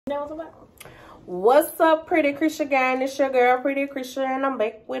What's up, Pretty Christian gang? It's your girl, Pretty Christian, and I'm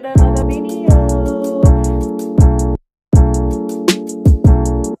back with another video.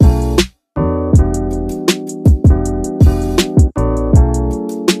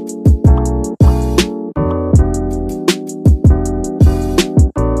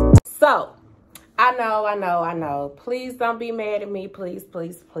 So, I know. Please don't be mad at me. Please.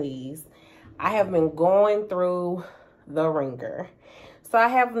 I have been going through the ringer. So I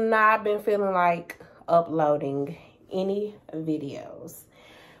have not been feeling like uploading any videos.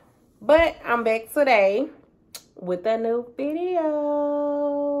 But I'm back today with a new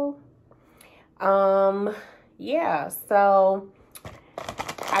video. Yeah, so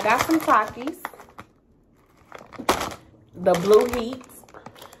I got some Takis. The blue heat.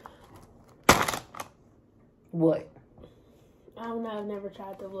 What? I don't know. I've never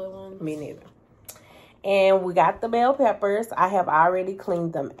tried the blue ones. Me neither. And we got the bell peppers. I have already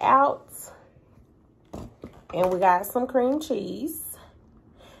cleaned them out. And we got some cream cheese.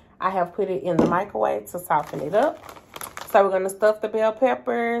 I have put it in the microwave to soften it up. So we're going to stuff the bell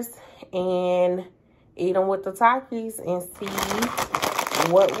peppers and eat them with the Takis and see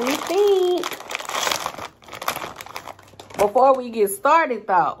what we think. Before we get started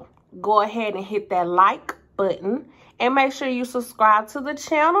though, go ahead and hit that like button. And make sure you subscribe to the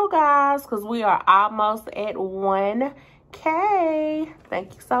channel, guys, because we are almost at 1K.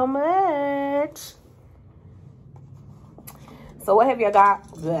 Thank you so much. So what have you got?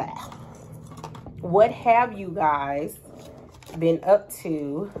 Bleh. What have you guys been up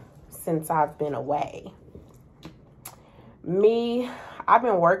to since I've been away? Me, I've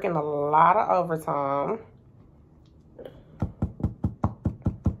been working a lot of overtime.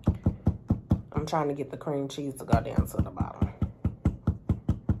 I'm trying to get the cream cheese to go down to the bottom.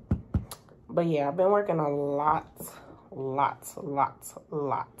 But yeah, I've been working a lot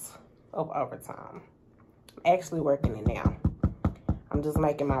of overtime. I'm actually working it now. I'm just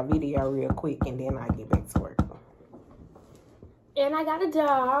making my video real quick and then I get back to work. And I got a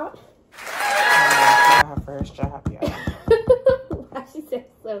job. Her first job, y'all. Why she said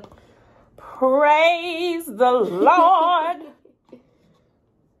so? Praise the Lord.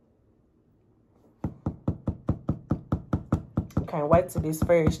 Can't wait till this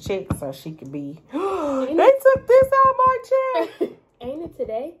first check so she could be. They took this out my check. Ain't it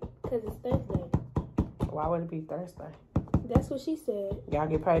today? Because it's Thursday. Why would it be Thursday? That's what she said. Y'all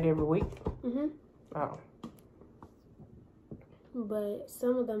get paid every week? Mm-hmm. Oh. But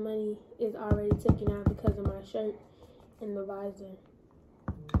some of the money is already taken out because of my shirt and the visor.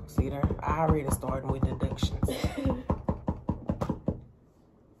 See there? I already started with deductions.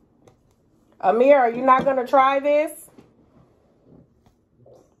 Amir, are you not going to try this?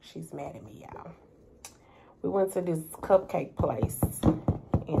 She's mad at me, y'all. We went to this cupcake place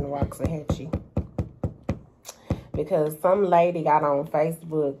in Waxahachie because some lady got on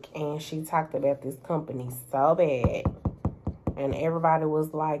Facebook and she talked about this company so bad. And everybody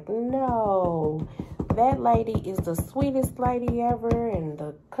was like, no, that lady is the sweetest lady ever and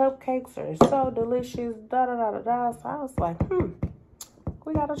the cupcakes are so delicious, da-da-da-da-da. So I was like,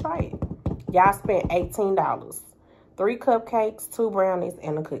 we got to try it. Y'all spent $18. 3 cupcakes, 2 brownies,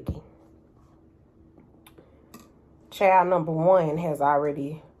 and a cookie. Child number 1 has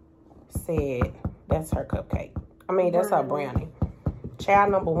already said that's her cupcake. I mean, that's her brownie.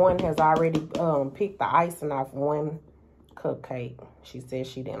 Child number 1 has already picked the icing off 1 cupcake. She said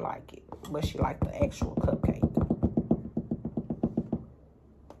she didn't like it, but she liked the actual cupcake.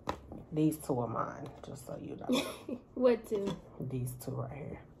 These 2 are mine, just so you know. What 2? These 2 right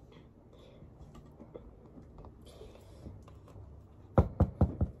here.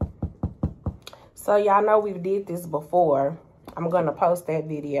 So y'all know we did this before. I'm going to post that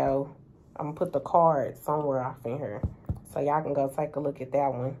video. I'm going to put the card somewhere off in here. So y'all can go take a look at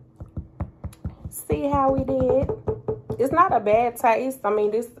that one. See how we did. It's not a bad taste. I mean,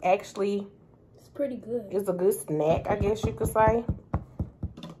 this actually... It's pretty good. It's a good snack, I guess you could say.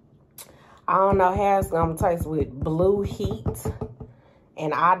 I don't know how it's going to taste with blue heat.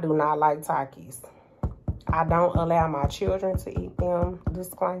 And I do not like Takis. I don't allow my children to eat them,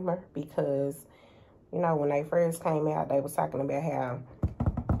 disclaimer, because... You know, when they first came out, they was talking about how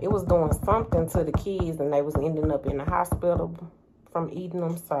it was doing something to the kids and they was ending up in the hospital from eating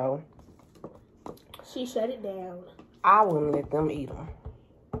them. So she shut it down. I wouldn't let them eat them.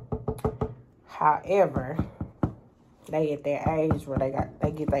 However, they at their age where they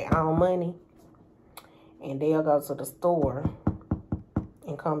get their own money and they'll go to the store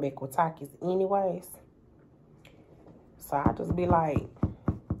and come back with Takis anyways. So I just be like,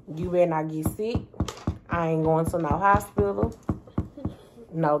 you better not get sick. I ain't going to no hospital.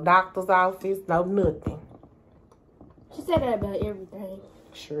 No doctor's office, no nothing. She said that about everything.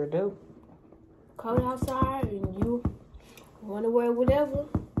 Sure do. Cold outside and you want to wear whatever.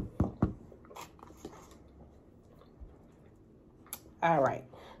 All right.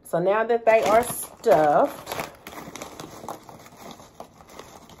 So now that they are stuffed.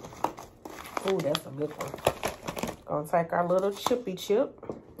 Ooh, that's a good one. Gonna take our little chippy chip.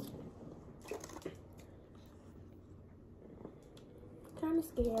 Kind of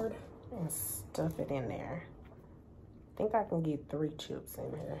scared. And stuff it in there. I think I can get 3 chips in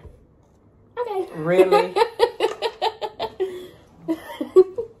here. Okay. Really?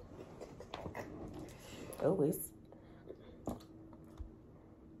 Oh, it's...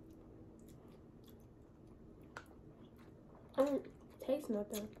 I don't taste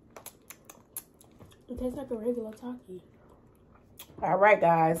nothing. It tastes like a regular Takis. All right,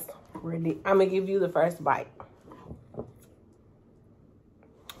 guys. Ready? I'm going to give you the first bite.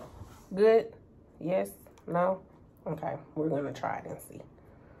 Good? Yes? No? Okay. We're going to try it and see.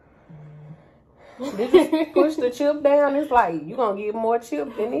 Did you push the chip down? It's like you're going to get more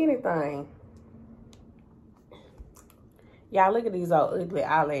chip than anything. Y'all, look at these old ugly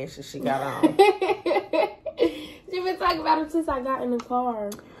eyelashes she got on. She been talking about them since I got in the car.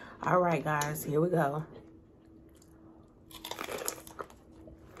 All right, guys. Here we go.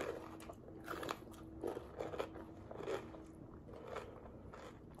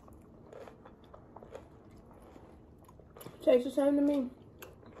 Tastes the same to me.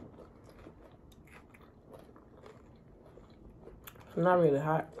 It's not really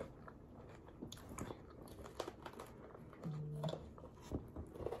hot.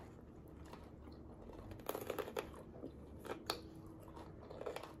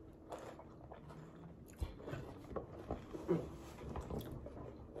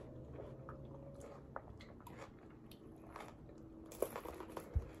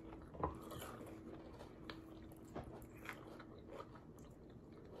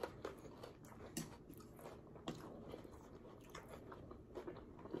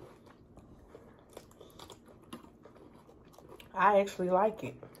 I actually like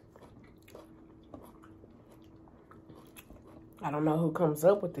it. I don't know who comes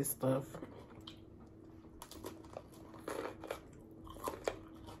up with this stuff.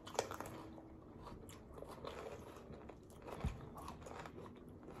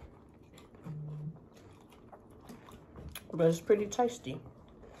 But it's pretty tasty.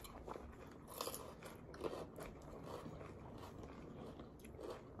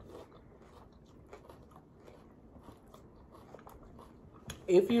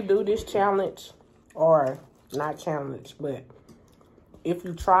 If you do this challenge, or not challenge, but if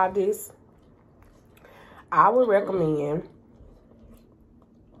you try this, I would recommend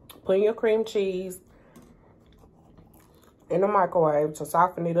putting your cream cheese in the microwave to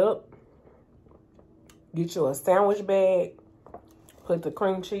soften it up. Get you a sandwich bag, put the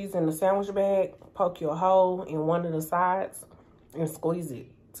cream cheese in the sandwich bag, poke your hole in one of the sides, and squeeze it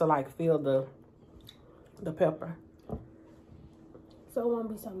to like feel the pepper. So it won't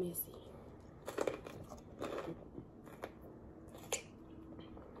be so messy.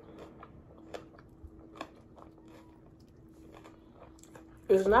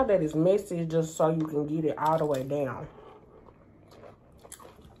 It's not that it's messy, it's just so you can get it all the way down.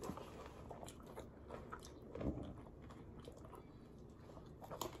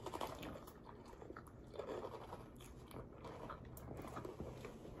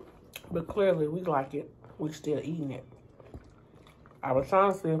 But clearly we like it. We still eating it. I was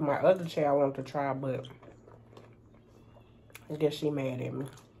trying to see if my other child wanted to try, but I guess she mad at me.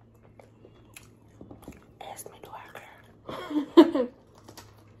 Ask me, do I care?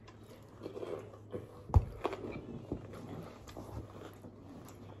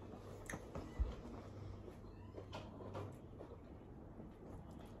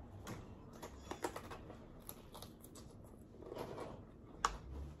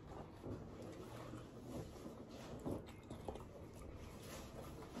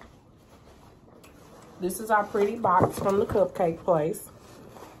 This is our pretty box from the cupcake place.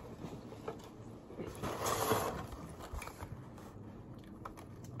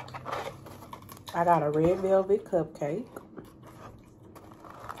 I got a red velvet cupcake.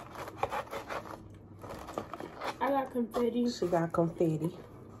 I got confetti. She got confetti.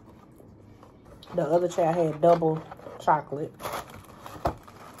 The other child had double chocolate.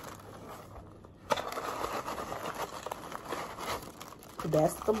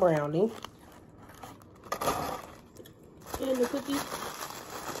 That's the brownie. And the cookies.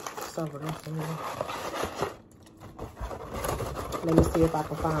 It's over there somewhere. Let me see if I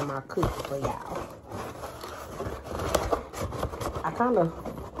can find my cookie for y'all. I kind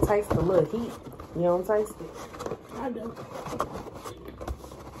of taste a little heat. You don't taste it? I do.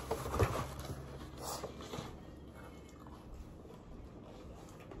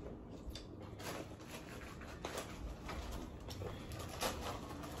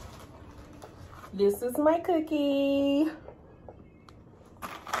 This is my cookie.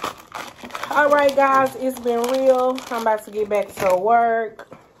 All right, guys, it's been real. I'm about to get back to work.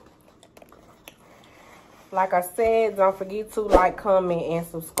 Like I said, don't forget to like, comment, and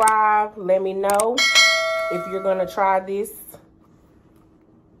subscribe. Let me know if you're gonna try this.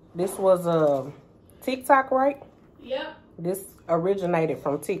 This was a TikTok, right? Yep. This originated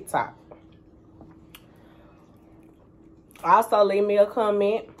from TikTok. Also, leave me a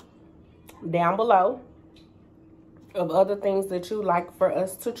comment down below of other things that you like for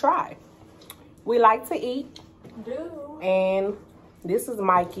us to try. We like to eat. Do. And this is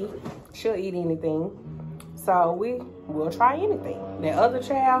Mikey. She'll eat anything. So we will try anything. The other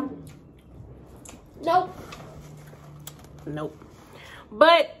child? Nope. Nope.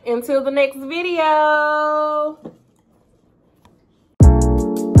 But until the next video.